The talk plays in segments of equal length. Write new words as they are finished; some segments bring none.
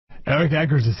Eric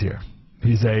Eggers is here.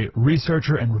 He's a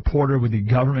researcher and reporter with the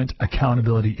Government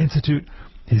Accountability Institute.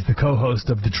 He's the co-host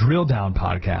of the Drilldown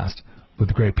podcast with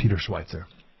the great Peter Schweizer.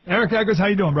 Eric Eggers, how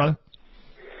you doing, brother?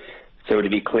 So to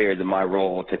be clear, that my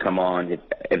role to come on,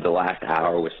 if the last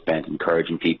hour was spent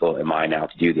encouraging people, am I now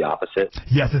to do the opposite?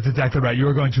 Yes, that's exactly right. You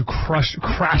are going to crash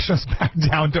us back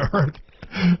down to earth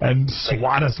and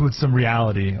swat us with some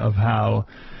reality of how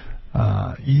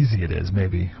easy it is,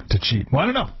 maybe, to cheat. Well, I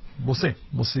don't know. We'll see.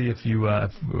 We'll see if you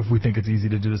if we think it's easy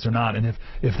to do this or not, and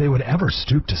if they would ever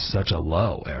stoop to such a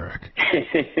low, Eric.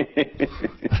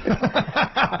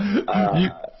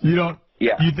 you don't.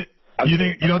 Yeah. You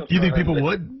think people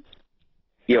would?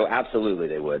 Absolutely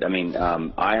they would. I mean,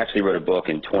 I actually wrote a book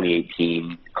in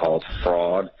 2018 called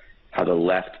Fraud: How the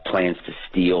Left Plans to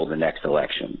Steal the Next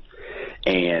Election.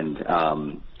 And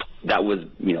that was,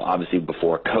 obviously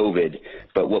before COVID.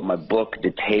 But what my book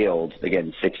detailed,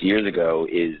 again, 6 years ago,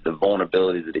 is the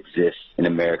vulnerabilities that exist in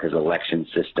America's election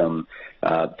system,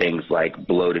 things like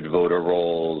bloated voter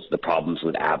rolls, the problems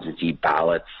with absentee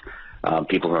ballots,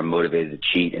 people who are motivated to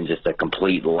cheat, and just a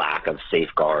complete lack of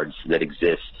safeguards that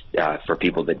exist for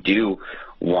people that do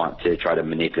want to try to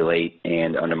manipulate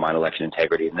and undermine election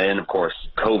integrity. And then, of course,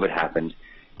 COVID happened,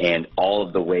 and all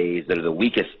of the ways that are the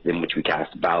weakest in which we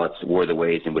cast ballots were the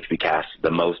ways in which we cast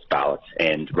the most ballots.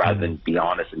 And rather than be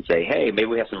honest and say, hey, maybe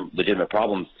we have some legitimate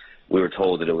problems, we were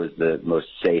told that it was the most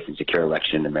safe and secure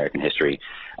election in American history.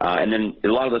 And then a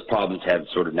lot of those problems have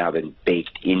sort of now been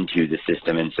baked into the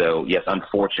system. And so, yes,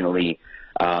 unfortunately,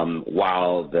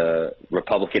 while the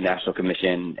Republican National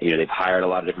Commission, they've hired a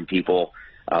lot of different people,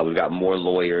 we've got more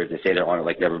lawyers. They say they're on it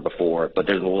like never before, but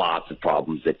there's lots of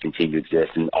problems that continue to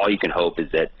exist. And all you can hope is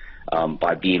that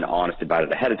by being honest about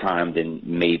it ahead of time, then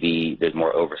maybe there's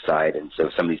more oversight. And so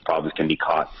some of these problems can be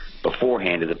caught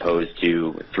beforehand, as opposed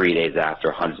to 3 days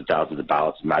after hundreds of thousands of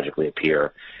ballots magically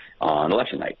appear on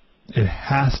election night. It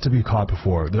has to be caught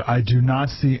before. I do not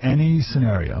see any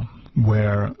scenario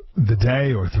where the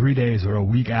day or 3 days or a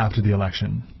week after the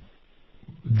election,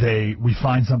 we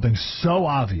find something so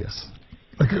obvious.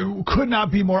 Like, it could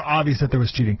not be more obvious that there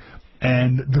was cheating,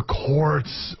 and the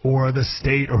courts or the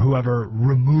state or whoever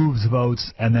removes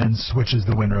votes and then switches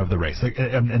the winner of the race.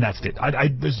 And that's it.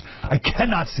 I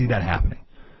cannot see that happening.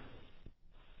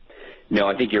 No,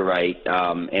 I think you're right.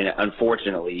 And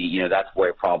unfortunately, that's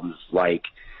where problems like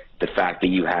the fact that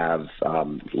you have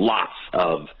lots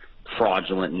of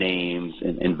fraudulent names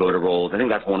and voter rolls, I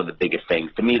think that's one of the biggest things.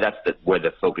 To me, that's where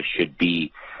the focus should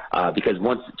be. Because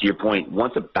to your point,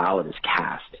 once a ballot is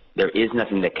cast, there is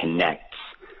nothing that connects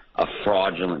a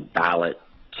fraudulent ballot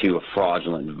to a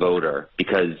fraudulent voter,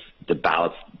 because the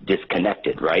ballot's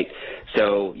disconnected, right?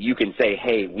 So you can say,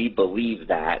 hey, we believe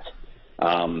that,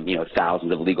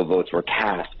 thousands of legal votes were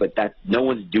cast, but no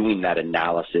one's doing that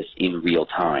analysis in real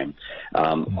time.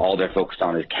 All they're focused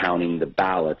on is counting the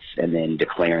ballots and then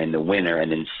declaring the winner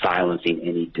and then silencing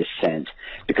any dissent,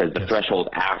 because the threshold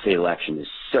after the election is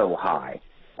so high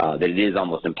that it is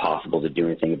almost impossible to do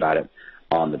anything about it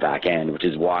on the back end, which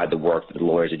is why the work that the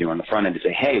lawyers are doing on the front end to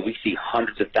say, hey, we see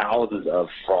hundreds of thousands of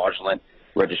fraudulent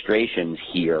registrations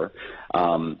here.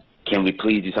 Can we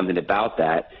please do something about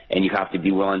that? And you have to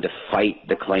be willing to fight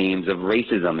the claims of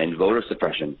racism and voter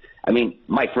suppression. I mean,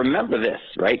 Mike, remember this,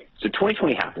 right? So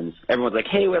 2020 happens. Everyone's like,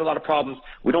 hey, we had a lot of problems.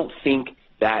 We don't think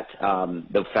that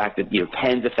the fact that,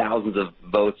 tens of thousands of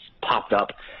votes popped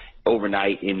up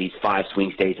overnight in these 5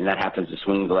 swing states, and that happens to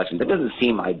swing the elections, that doesn't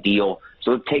seem ideal.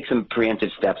 So take some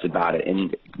preemptive steps about it.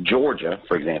 And Georgia,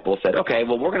 for example, said, okay,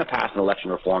 well, we're going to pass an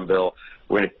election reform bill.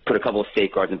 We're going to put a couple of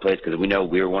safeguards in place because we know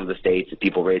we're one of the states that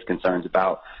people raise concerns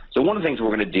about. So one of the things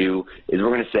we're going to do is we're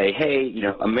going to say, hey,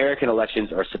 American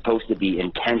elections are supposed to be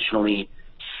intentionally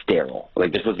sterile.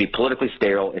 Like, they're supposed to be politically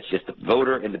sterile. It's just the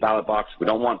voter in the ballot box. We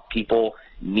don't want people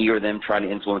near them trying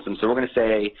to influence them. So we're going to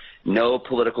say no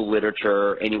political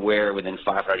literature anywhere within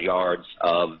 500 yards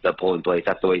of the polling place.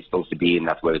 That's the way it's supposed to be, and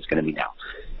that's the way it's going to be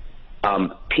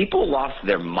now. People lost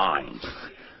their minds.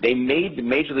 They made the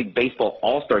Major League Baseball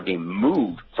All-Star Game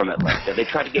move from Atlanta. They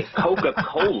tried to get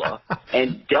Coca-Cola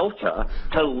and Delta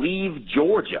to leave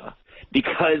Georgia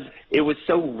because it was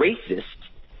so racist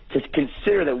to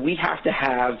consider that we have to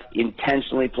have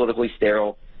intentionally politically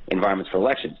sterile environments for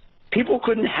elections. People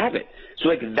couldn't have it. So,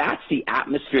 that's the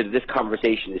atmosphere that this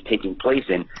conversation is taking place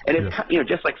in. And it's,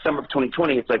 just like summer of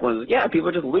 2020, it's like one of those, people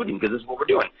are just looting because this is what we're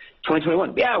doing.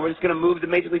 2021, we're just going to move the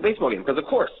Major League Baseball game because, of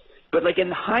course. But,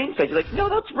 in hindsight, you're like, no,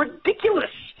 that's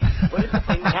ridiculous. But it's the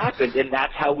thing that happened, and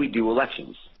that's how we do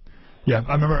elections. Yeah,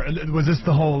 I remember, was this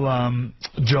the whole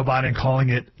Joe Biden calling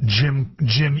it Jim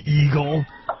Eagle?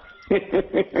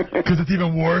 Because it's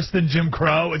even worse than Jim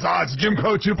Crow. It's Jim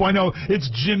Crow 2.0. It's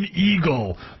Jim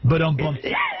Eagle. But and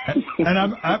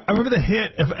I remember the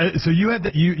hit. So you had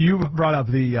you brought up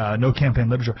the no campaign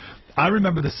literature. I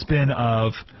remember the spin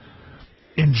of,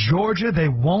 in Georgia they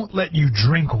won't let you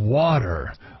drink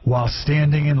water while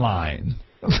standing in line.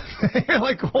 You're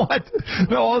like, what?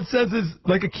 No, all it says is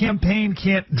like a campaign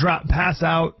can't pass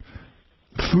out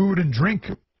food and drink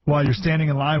while you're standing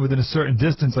in line within a certain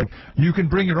distance. Like, you can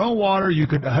bring your own water. You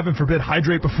could, heaven forbid,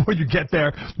 hydrate before you get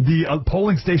there. The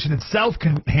polling station itself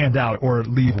can hand out or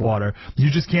leave water. You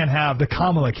just can't have the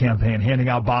Kamala campaign handing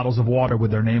out bottles of water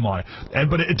with their name on it.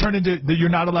 But it turned into that you're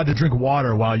not allowed to drink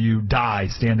water while you die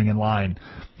standing in line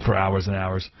for hours and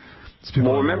hours.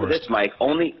 Well, remember this, Mike.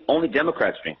 Only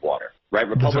Democrats drink water. Right,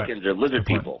 Republicans are lizard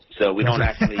people, so we don't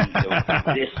actually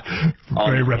exist on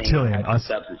very the reptilian. Us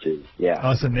substances. Yeah,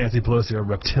 us and Nancy Pelosi are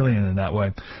reptilian in that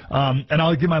way. And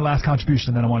I'll give my last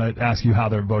contribution, and then I want to ask you how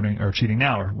they're voting or cheating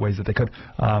now, or ways that they could.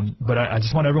 But I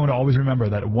just want everyone to always remember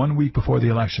that 1 week before the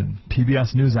election,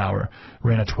 PBS NewsHour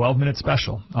ran a 12-minute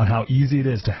special on how easy it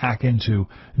is to hack into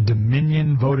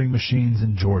Dominion voting machines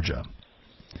in Georgia.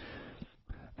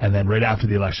 And then right after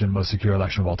the election, most secure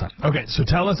election of all time. Okay, so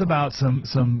tell us about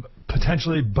some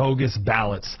potentially bogus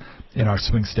ballots in our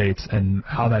swing states and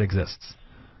how that exists.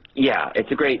 Yeah, it's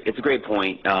a great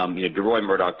point. DeRoy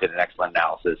Murdoch did an excellent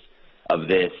analysis of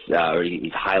this.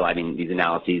 He's highlighting these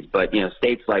analyses. But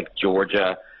states like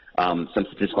Georgia, some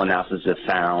statistical analysis have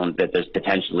found that there's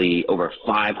potentially over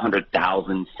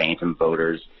 500,000 phantom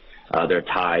voters. They're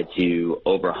tied to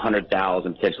over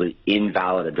 100,000 potentially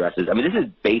invalid addresses. I mean, this is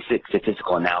basic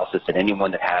statistical analysis that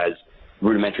anyone that has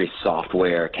rudimentary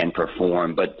software can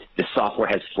perform, but the software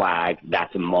has flagged.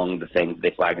 That's among the things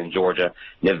they flagged in Georgia.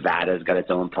 Nevada's got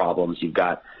its own problems. You've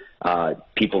got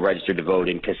people registered to vote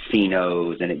in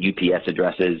casinos and at UPS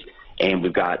addresses, and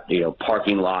we've got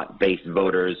parking lot-based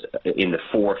voters in the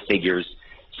 4 figures.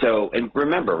 So, and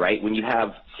remember, right, when you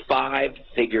have 5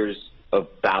 figures of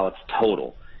ballots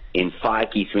total in 5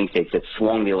 key swing states that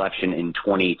swung the election in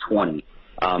 2020,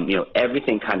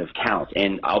 everything kind of counts.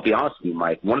 And I'll be honest with you,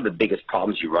 Mike, one of the biggest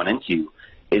problems you run into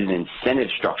is an incentive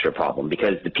structure problem,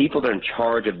 because the people that are in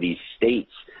charge of these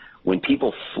states, when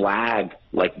people flag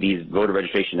like these voter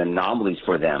registration anomalies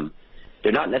for them,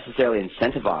 they're not necessarily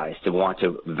incentivized to want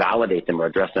to validate them or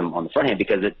address them on the front end,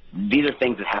 because these are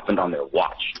things that happened on their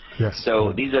watch. Yes.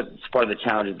 So these are part of the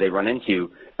challenges they run into.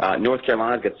 North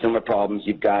Carolina's got similar problems.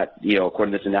 You've got,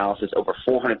 according to this analysis, over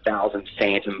 400,000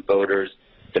 phantom voters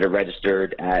that are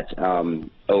registered at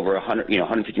over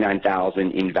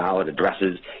 159,000 invalid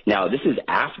addresses. Now, this is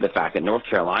after the fact that North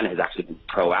Carolina has actually been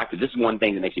proactive. This is one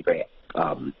thing that makes me very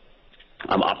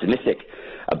I'm optimistic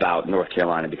about North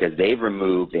Carolina, because they've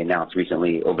removed, they announced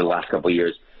recently over the last couple of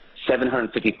years,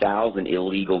 750,000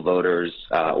 illegal voters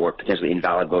or potentially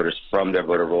invalid voters from their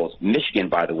voter rolls. Michigan,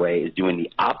 by the way, is doing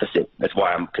the opposite. That's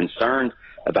why I'm concerned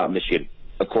about Michigan.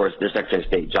 Of course, their Secretary of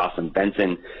State, Jocelyn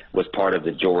Benson, was part of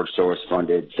the George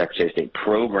Soros-funded Secretary of State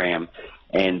program,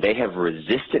 and they have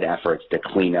resisted efforts to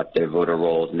clean up their voter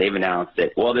rolls. And they've announced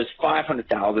that, well, there's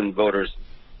 500,000 voters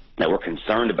that we're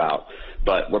concerned about,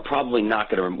 but we're definitely not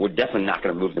going to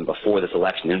remove them before this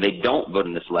election. And if they don't vote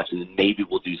in this election, then maybe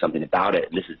we'll do something about it.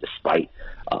 And this is despite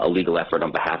a legal effort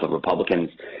on behalf of Republicans.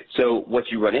 So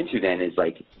what you run into then is,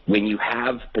 like, when you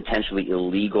have potentially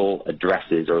illegal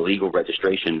addresses or illegal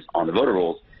registrations on the voter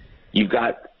rolls, you've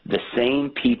got the same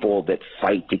people that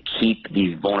fight to keep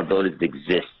these vulnerabilities that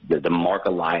exist, the Mark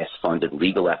Elias-funded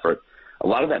legal effort. A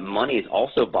lot of that money is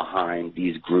also behind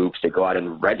these groups that go out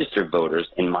and register voters,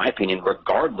 in my opinion,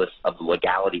 regardless of the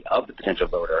legality of the potential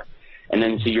voter. And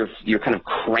then so you're kind of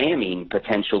cramming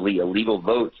potentially illegal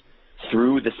votes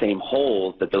through the same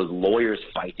holes that those lawyers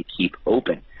fight to keep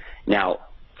open. Now,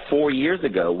 4 years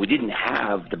ago, we didn't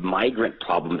have the migrant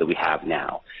problem that we have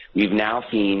now. We've now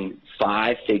seen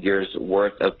 5 figures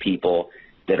worth of people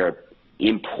that are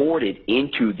imported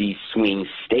into these swing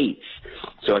states.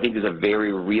 So I think there's a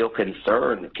very real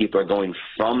concern that people are going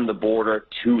from the border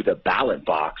to the ballot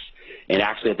box. And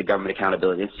actually at the Government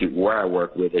Accountability Institute, where I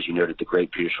work with, as you noted, the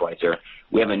great Peter Schweizer,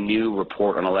 we have a new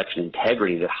report on election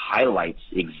integrity that highlights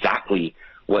exactly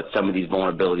what some of these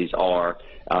vulnerabilities are,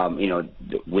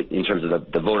 in terms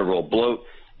of the voter roll bloat.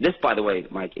 This, by the way,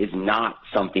 Mike, is not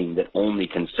something that only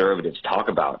conservatives talk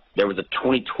about. There was a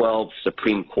 2012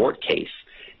 Supreme Court case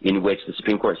in which the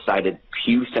Supreme Court cited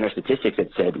Pew Center statistics that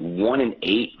said 1 in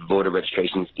 8 voter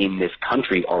registrations in this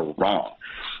country are wrong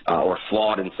or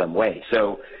flawed in some way.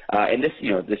 So, and this,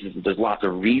 there's lots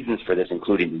of reasons for this,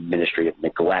 including administrative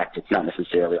neglect. It's not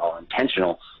necessarily all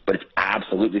intentional, but it's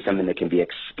absolutely something that can be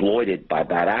exploited by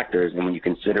bad actors. And when you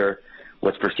consider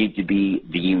what's perceived to be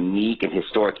the unique and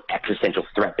historic existential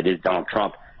threat that is Donald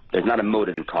Trump, there's not a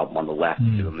motive problem on the left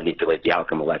to manipulate the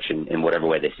outcome election in whatever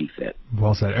way they see fit.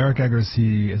 Well said. Eric Eggers,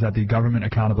 he is at the Government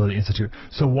Accountability Institute.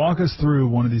 So walk us through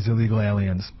one of these illegal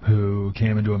aliens who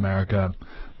came into America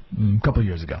a couple of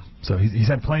years ago. So he's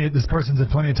had this person's had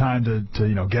plenty of time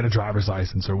to get a driver's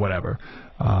license or whatever.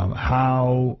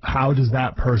 How does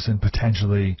that person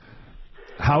potentially,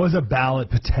 how is a ballot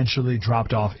potentially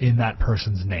dropped off in that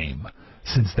person's name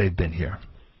since they've been here?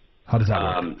 How does that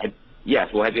work? Yes.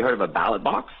 Well, have you heard of a ballot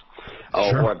box?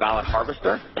 Sure. Or a ballot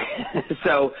harvester?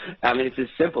 So, I mean, it's as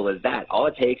simple as that. All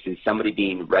it takes is somebody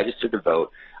being registered to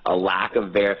vote, a lack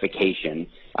of verification.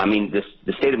 I mean,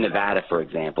 the state of Nevada, for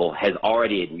example, has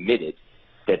already admitted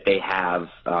that they have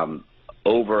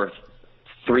over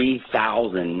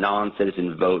 3,000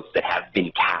 non-citizen votes that have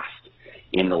been cast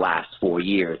in the last 4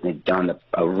 years. And they've done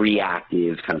a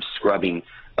reactive kind of scrubbing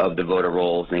of the voter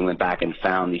rolls, and they went back and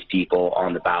found these people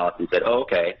on the ballot and said, oh,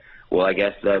 okay, well, I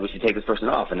guess we should take this person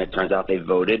off. And it turns out they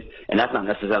voted, and that's not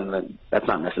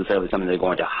necessarily something they're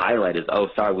going to highlight as, oh,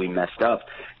 sorry, we messed up.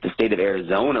 The state of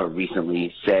Arizona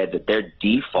recently said that their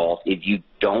default, if you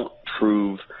don't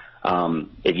provide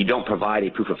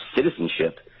a proof of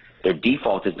citizenship, their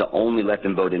default is to only let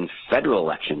them vote in federal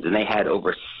elections. And they had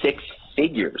over 6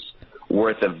 figures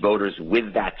worth of voters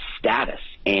with that status.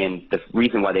 And the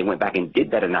reason why they went back and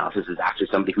did that analysis is actually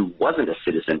somebody who wasn't a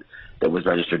citizen that was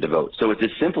registered to vote. So it's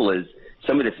as simple as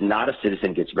somebody that's not a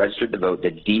citizen gets registered to vote.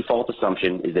 The default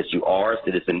assumption is that you are a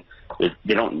citizen.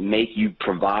 They don't make you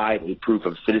provide a proof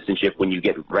of citizenship when you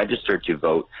get registered to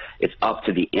vote. It's up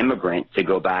to the immigrant to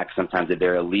go back sometimes if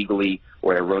they're illegally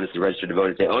or erroneously registered to vote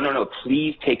and say, oh, no,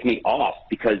 please take me off.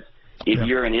 Because if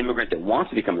you're an immigrant that wants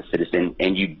to become a citizen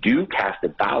and you do cast a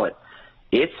ballot,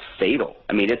 it's fatal.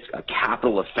 I mean, it's a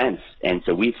capital offense. And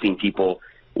so we've seen people,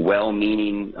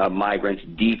 well-meaning migrants,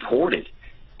 deported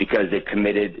because they've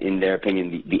committed, in their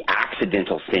opinion, the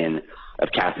accidental sin of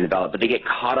casting the ballot. But they get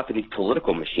caught up in these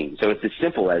political machines. So it's as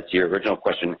simple as, to your original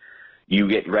question, you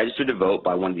get registered to vote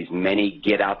by one of these many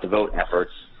get-out-the-vote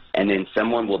efforts, and then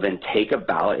someone will then take a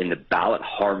ballot in the ballot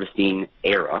harvesting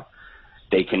era.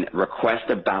 They can request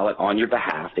a ballot on your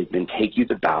behalf. They then take you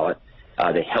the ballot.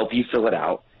 They help you fill it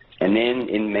out. And then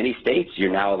in many states,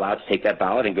 you're now allowed to take that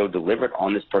ballot and go deliver it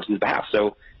on this person's behalf.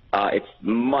 So it's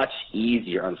much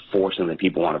easier, unfortunately, than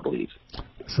people want to believe.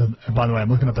 So, by the way,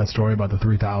 I'm looking up that story about the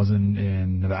 3,000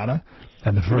 in Nevada.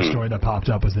 And the first story that popped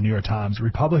up was the New York Times.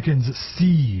 Republicans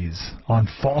seize on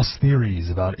false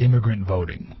theories about immigrant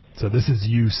voting. So this is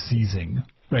you seizing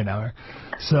right now, Eric.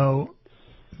 So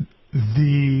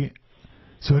an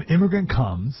immigrant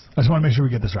comes. I just want to make sure we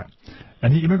get this right.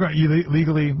 And the immigrant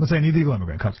legally, let's say an illegal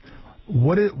immigrant comes.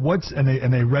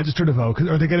 And they register to vote,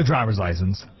 or they get a driver's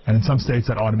license, and in some states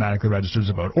that automatically registers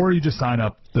to vote, or you just sign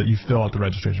up that you fill out the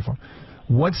registration form.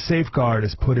 What safeguard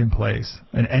is put in place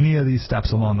in any of these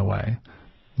steps along the way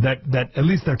that at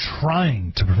least they're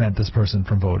trying to prevent this person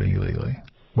from voting illegally?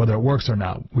 Whether it works or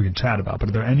not, we can chat about. But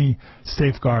are there any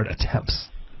safeguard attempts?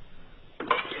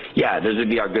 Yeah, those would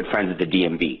be our good friends at the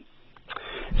DMV.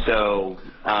 So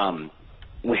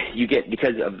you get,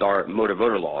 because of our motor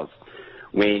voter laws,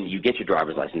 when you get your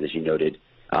driver's license, as you noted,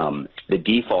 the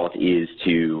default is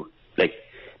to, like,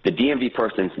 the DMV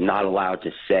person's not allowed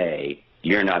to say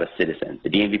you're not a citizen. The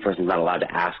DMV person's not allowed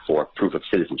to ask for proof of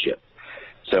citizenship.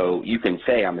 So you can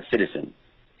say I'm a citizen,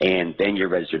 and then you're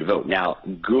registered to vote. Now,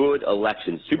 good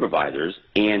election supervisors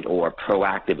and or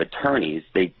proactive attorneys,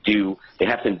 they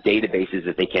have some databases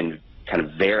that they can kind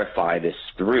of verify this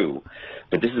through.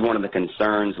 But this is one of the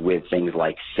concerns with things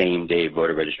like same-day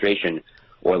voter registration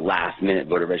or last-minute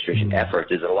voter registration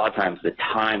efforts, is that a lot of times the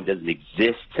time doesn't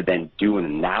exist to then do an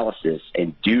analysis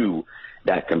and do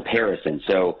that comparison.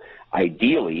 So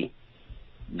ideally,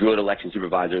 good election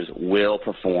supervisors will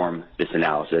perform this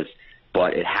analysis,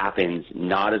 but it happens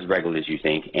not as regularly as you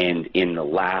think. And in the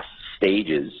last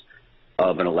stages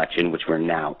of an election, which we're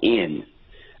now in,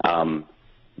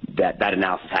 that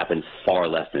analysis happens far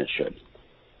less than it should.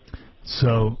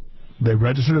 So they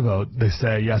register to vote. They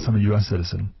say, yes, I'm a U.S.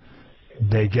 citizen.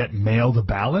 They get mailed a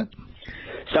ballot?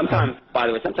 Sometimes, by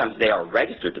the way, sometimes they are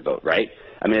registered to vote, right?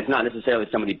 I mean, it's not necessarily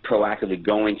somebody proactively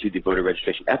going to the voter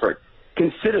registration effort.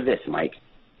 Consider this, Mike.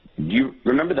 You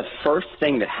remember the first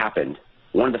thing that happened,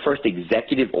 one of the first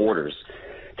executive orders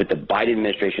that the Biden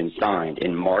administration signed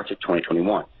in March of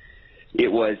 2021.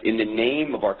 It was, in the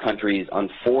name of our country's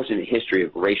unfortunate history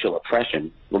of racial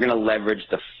oppression, we're going to leverage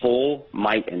the full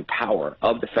might and power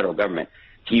of the federal government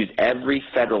to use every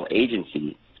federal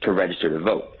agency to register to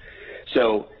vote.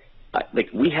 So,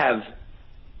 we have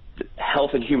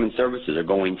Health and Human Services are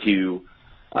going to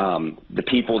the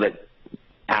people that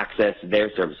access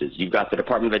their services. You've got the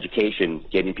Department of Education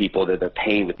getting people that they're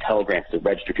paying with Pell Grants to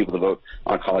register people to vote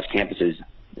on college campuses.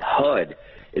 HUD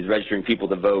is registering people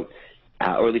to vote,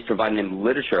 or at least providing them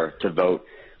literature to vote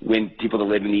when people that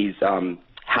live in these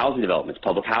housing developments,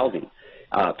 public housing.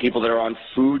 People that are on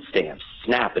food stamps,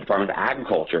 SNAP, the Department of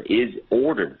Agriculture is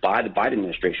ordered by the Biden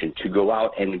administration to go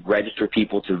out and register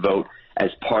people to vote as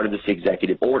part of this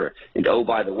executive order. And oh,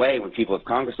 by the way, when people of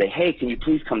Congress say, hey, can you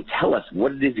please come tell us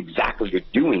what it is exactly you're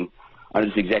doing under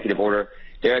this executive order,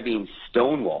 they're being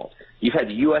stonewalled. You've had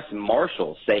the U.S.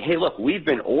 Marshals say, hey, look, we've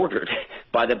been ordered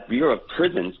by the Bureau of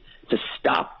Prisons to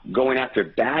stop going after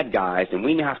bad guys, and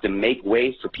we now have to make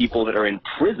ways for people that are in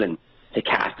prison to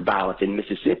cast ballots in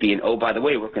Mississippi. And oh, by the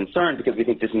way, we're concerned because we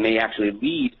think this may actually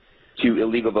lead to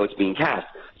illegal votes being cast.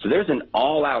 So there's an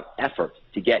all-out effort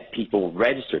to get people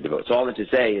registered to vote. So all that to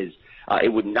say is it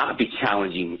would not be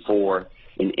challenging for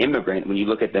an immigrant when you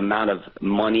look at the amount of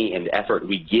money and effort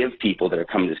we give people that are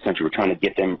coming to this country. We're trying to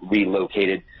get them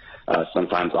relocated,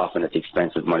 sometimes often at the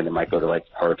expense of money that might go to, like,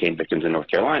 hurricane victims in North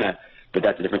Carolina. But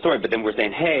that's a different story. But then we're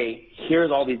saying, hey,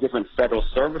 here's all these different federal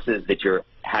services that you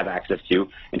have access to.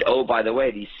 And oh, by the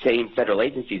way, these same federal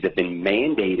agencies have been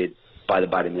mandated by the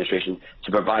Biden administration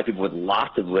to provide people with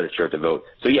lots of literature to vote.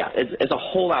 So, yeah, it's a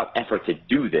whole-out effort to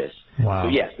do this. Wow. So,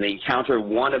 yes, they encounter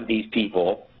one of these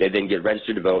people. They then get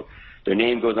registered to vote. Their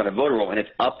name goes on a voter roll, and it's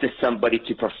up to somebody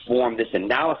to perform this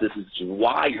analysis, which is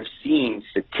why you're seeing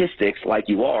statistics like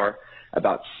you are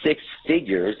about 6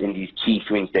 figures in these key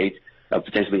swing states of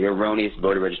potentially erroneous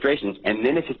voter registrations. And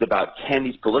then it's just about, can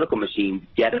these political machines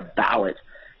get a ballot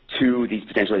to these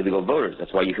potentially illegal voters?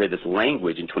 That's why you hear this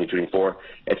language in 2024.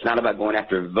 It's not about going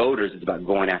after voters. It's about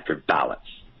going after ballots.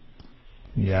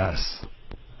 Yes.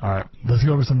 All right. Let's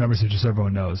go over some numbers here just so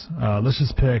everyone knows. Let's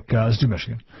just pick, let's do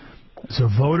Michigan. So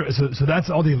so that's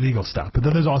all the illegal stuff. But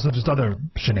then there's also just other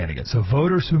shenanigans. So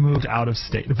voters who moved out of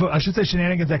state. I should say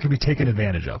shenanigans that can be taken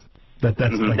advantage of. That's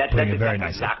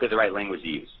exactly the right language to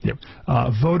use. Yep.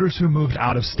 Voters who moved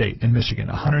out of state in Michigan,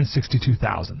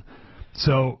 162,000.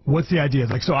 So what's the idea?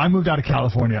 Like, so I moved out of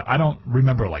California. I don't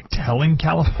remember, like, telling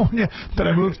California that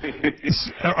I moved.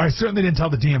 I certainly didn't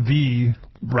tell the DMV,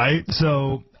 right?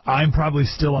 So I'm probably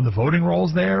still on the voting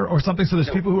rolls there or something. So there's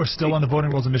people who are still on the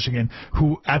voting rolls in Michigan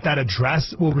who at that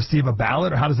address will receive a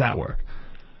ballot, or how does that work?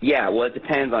 Yeah, well, it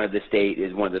depends on if the state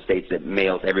is one of the states that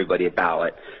mails everybody a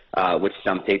ballot, which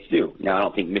some states do. Now, I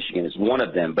don't think Michigan is one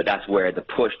of them, but that's where the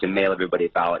push to mail everybody a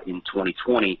ballot in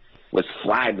 2020 was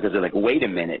flagged, because they're like, wait a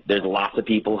minute, there's lots of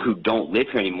people who don't live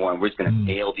here anymore, and we're just going to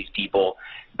mail these people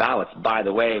ballots. By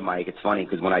the way, Mike, it's funny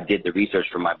because when I did the research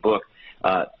for my book,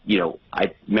 I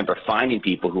remember finding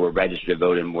people who were registered to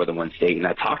vote in more than one state, and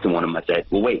I talked to one of them. I said,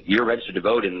 well, wait, you're registered to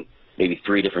vote in maybe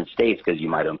 3 different states because you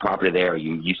might own property there, or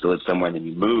you used to live somewhere and then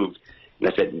you moved. And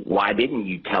I said, why didn't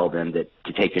you tell them that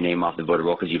to take your name off the voter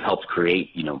roll because you've helped create,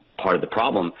 part of the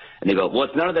problem? And they go, well,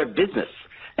 it's none of their business.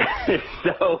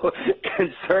 So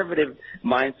conservative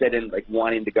mindset and, like,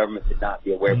 wanting the government to not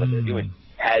be aware of what they're doing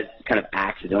has kind of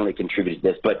accidentally contributed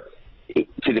to this. But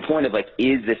to the point of, like,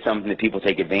 is this something that people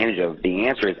take advantage of? The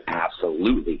answer is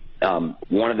absolutely.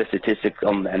 One of the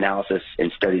statistical analysis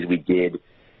and studies we did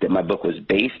that my book was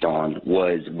based on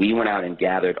was we went out and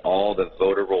gathered all the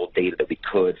voter roll data that we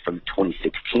could from the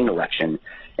 2016 election,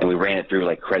 and we ran it through,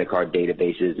 like, credit card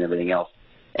databases and everything else.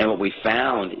 And what we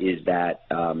found is that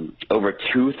over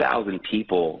 2,000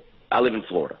 people – I live in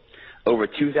Florida – over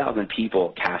 2,000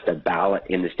 people cast a ballot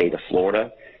in the state of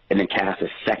Florida and then cast a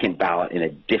second ballot in a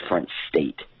different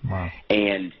state. Wow.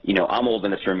 And, I'm old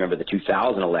enough to remember the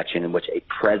 2000 election in which a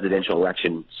presidential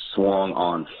election swung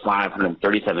on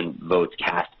 537 votes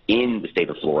cast in the state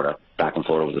of Florida, back when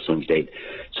Florida was a swing state.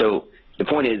 So the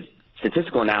point is,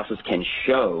 statistical analysis can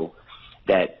show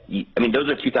that, those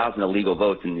are 2,000 illegal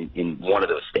votes in one of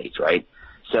those states, right?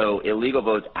 So illegal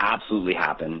votes absolutely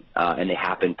happen, and they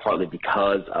happen partly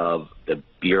because of the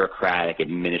bureaucratic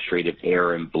administrative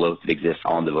error and bloat that exists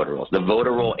on the voter rolls. The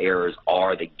voter roll errors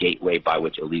are the gateway by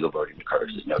which illegal voting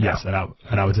occurs, there's no doubt. Yes,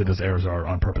 and I would say those errors are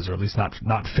on purpose, or at least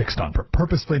not fixed on purpose.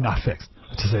 Purposefully not fixed,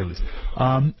 to say the least.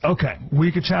 Okay,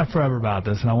 we could chat forever about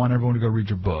this, and I want everyone to go read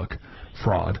your book,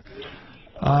 Fraud.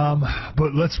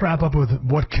 But let's wrap up with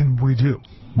what can we do?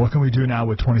 What can we do now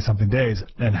with 20-something days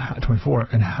and 24,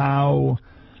 and how...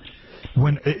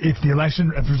 If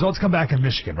the results come back in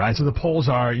Michigan, right? So the polls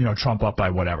are, Trump up by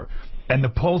whatever. And the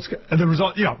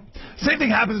result, same thing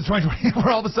happens in 2020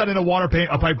 where all of a sudden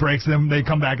a pipe breaks and then they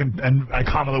come back and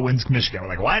Kamala wins Michigan. We're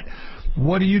like, what?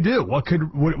 What do you do?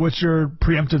 What's your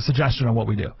preemptive suggestion on what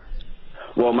we do?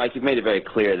 Well, Mike, you've made it very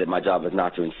clear that my job is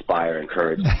not to inspire,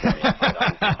 encourage.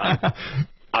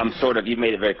 you've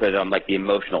made it very clear that I'm like the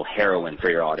emotional heroine for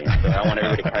your audience. So I want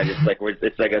everybody to kind of just like,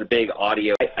 it's like a big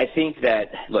audio. I think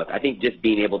that, look, I think just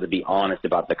being able to be honest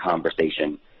about the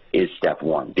conversation is step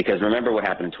one. Because remember what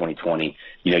happened in 2020.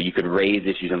 You know, you could raise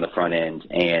issues on the front end,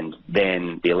 and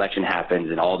then the election happens,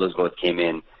 and all those votes came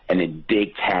in, and then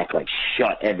big tech like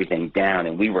shut everything down,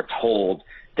 and we were told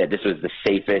that this was the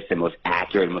safest and most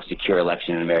accurate and most secure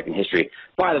election in American history.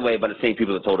 By the way, by the same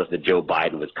people that told us that Joe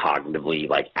Biden was cognitively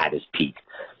like at his peak.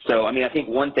 So, I mean, I think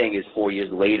one thing is 4 years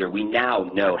later, we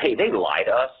now know, hey, they lie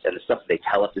to us, and the stuff that they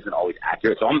tell us isn't always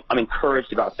accurate. So I'm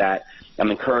encouraged about that. I'm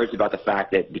encouraged about the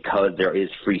fact that because there is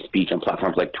free speech on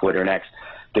platforms like Twitter and X,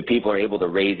 that people are able to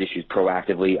raise issues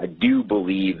proactively. I do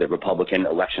believe that Republican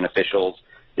election officials,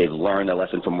 they've learned a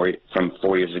lesson from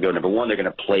 4 years ago. Number one, they're going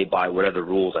to play by whatever the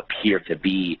rules appear to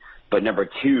be. But number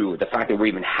two, the fact that we're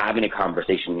even having a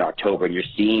conversation in October and you're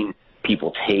seeing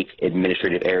people take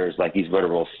administrative errors like these voter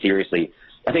rolls seriously,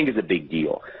 I think is a big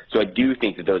deal. So I do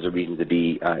think that those are reasons to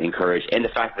be encouraged. And the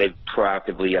fact that they've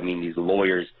proactively, I mean, these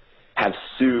lawyers have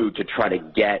sued to try to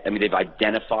get, I mean, they've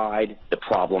identified the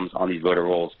problems on these voter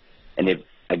rolls and they've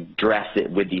addressed it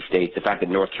with these states. The fact that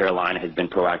North Carolina has been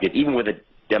proactive, even with a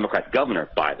Democrat governor,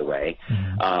 by the way,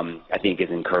 I think is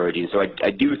encouraging. So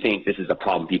I do think this is a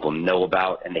problem people know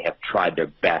about, and they have tried their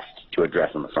best to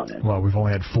address on the front end. Well, we've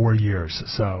only had 4 years,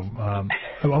 so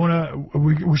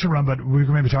we should run, but we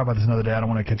can maybe talk about this another day. I don't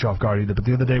want to catch you off guard either, but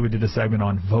the other day we did a segment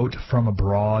on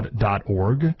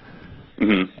votefromabroad.org,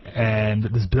 and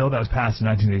this bill that was passed in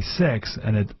 1986,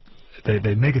 and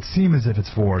they make it seem as if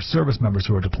it's for service members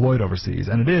who are deployed overseas,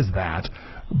 and it is that,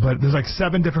 but there's like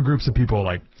 7 different groups of people,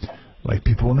 like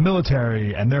people in the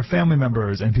military and their family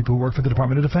members and people who work for the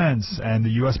Department of Defense and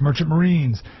the U.S. Merchant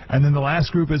Marines. And then the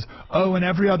last group is, and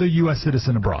every other U.S.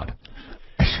 citizen abroad.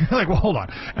 Like, well, hold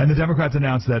on. And the Democrats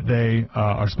announced that they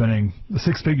are spending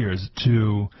 6 figures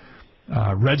to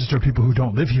register people who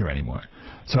don't live here anymore.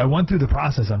 So I went through the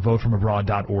process on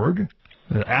votefromabroad.org,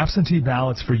 absentee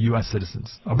ballots for U.S.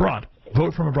 citizens abroad.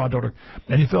 Votefromabroad.org,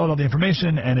 and you fill out all the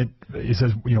information, and it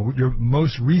says, you know, your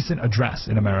most recent address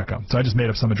in America. So I just made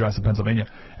up some address in Pennsylvania,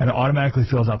 and it automatically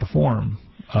fills out the form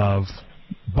of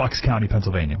Bucks County,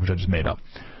 Pennsylvania, which I just made up,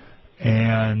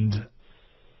 and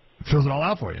fills it all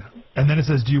out for you. And then it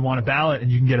says, do you want a ballot?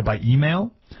 And you can get it by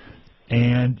email,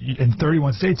 and in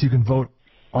 31 states you can vote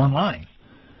online.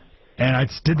 And I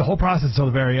did the whole process until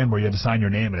the very end where you had to sign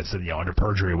your name, and it said, you know, under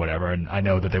perjury or whatever. And I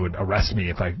know that they would arrest me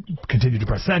if I continued to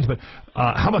press send. But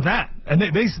how about that? And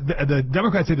the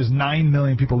Democrats say there's 9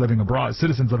 million people living abroad,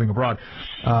 citizens living abroad.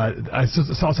 I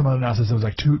saw some other analysis that was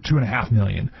like 2.5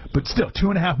 million. But still,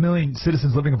 2.5 million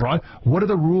citizens living abroad. What are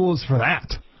the rules for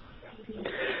that?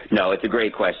 No, it's a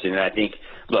great question. And I think,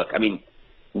 look, I mean,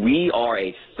 we are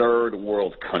a third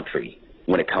world country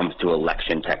when it comes to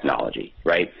election technology,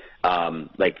 right?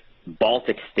 Like,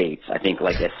 Baltic states, I think,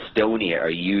 like Estonia, are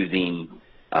using,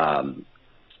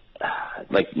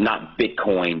 like, not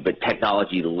Bitcoin, but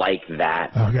technology like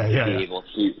that to be able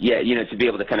to, to be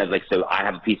able to kind of like, so I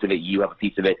have a piece of it, you have a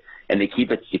piece of it, and they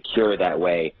keep it secure that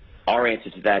way. Our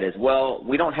answer to that is, well,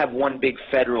 we don't have one big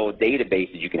federal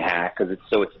database that you can hack because it's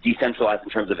decentralized in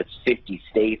terms of its 50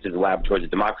 states as laboratories of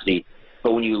democracy.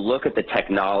 But when you look at the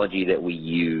technology that we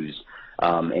use,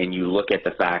 and you look at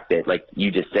the fact that, like you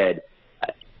just said,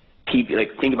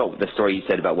 think about the story you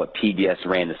said about what PBS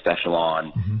ran the special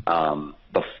on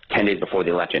 10 days before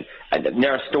the election. And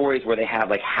there are stories where they have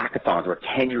like hackathons where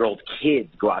 10-year-old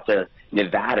kids go out to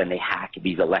Nevada and they hack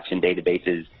these election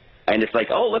databases, and it's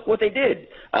like, oh, look what they did.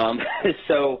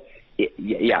 So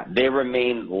there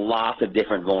remain lots of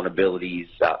different vulnerabilities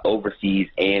overseas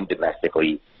and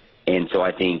domestically. And so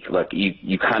I think, look,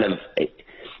 you kind of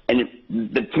and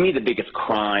to me, the biggest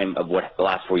crime of what the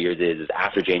last 4 years is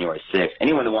after January 6th,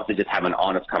 anyone that wants to just have an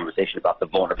honest conversation about the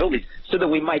vulnerabilities so that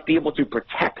we might be able to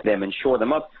protect them and shore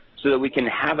them up so that we can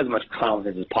have as much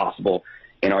confidence as possible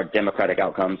in our democratic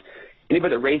outcomes.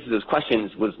 Anybody that raises those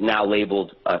questions was now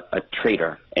labeled a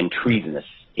traitor and treasonous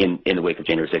in the wake of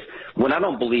January 6th. When I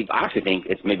actually think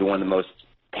it's maybe one of the most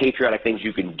patriotic things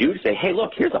you can do to say, hey,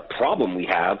 look, here's a problem we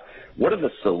have. What are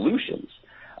the solutions?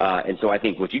 And so I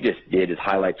think what you just did is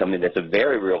highlight something that's a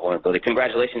very real vulnerability.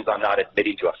 Congratulations on not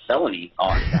admitting to a felony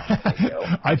on that video.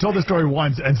 I told the story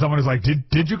once, and someone was like,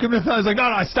 "Did you commit a felony?" I was like, "No,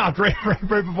 I stopped right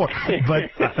before." But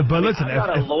listen, I'm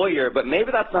not a lawyer, but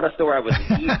maybe that's not a story I was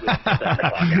leading with at 7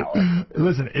 o'clock hour.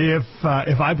 Listen,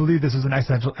 if I believe this is an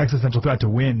existential threat to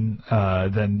win,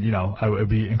 then I would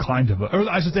be inclined to vote. Or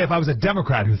I should say, if I was a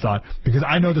Democrat who thought, because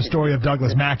I know the story of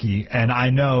Douglas Mackey, and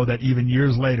I know that even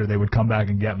years later they would come back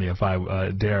and get me if I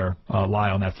dare lie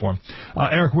on that form.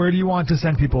 Eric, where do you want to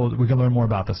send people we can learn more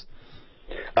about this?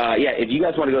 Yeah, if you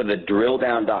guys want to go to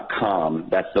thedrilldown.com,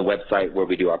 that's the website where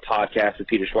we do our podcast with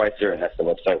Peter Schweizer, and that's the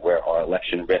website where our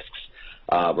election risks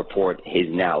report is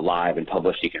now live and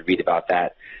published. You can read about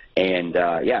that. And,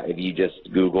 yeah, if you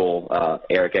just Google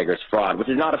Eric Eggers fraud, which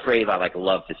is not a phrase I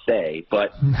love to say,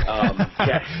 but,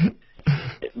 yeah.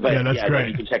 But yeah, that's great.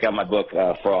 You can check out my book,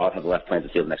 Fraud, How the Left Plans to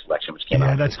Steal the Next Election, which came out.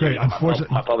 Yeah, that's great. Unfortunately,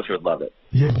 my publisher would love it.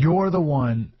 Yeah, you're the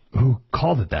one who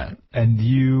called it that. And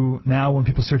you, now when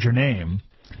people search your name,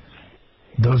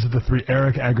 those are the three,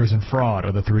 Eric, Eggers, and fraud,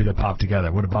 are the three that pop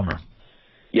together. What a bummer.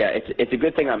 Yeah, it's a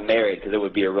good thing I'm married, because it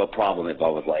would be a real problem if I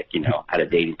was, had a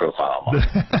dating profile on.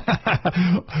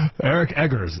 Eric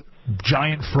Eggers,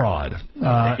 giant fraud.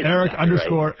 Eric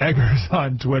 _ Eggers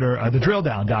on Twitter.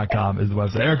 Thedrilldown.com is the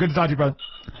website. Eric, good to talk to you, brother.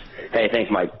 Hey,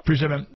 thanks, Mike. Appreciate it, man.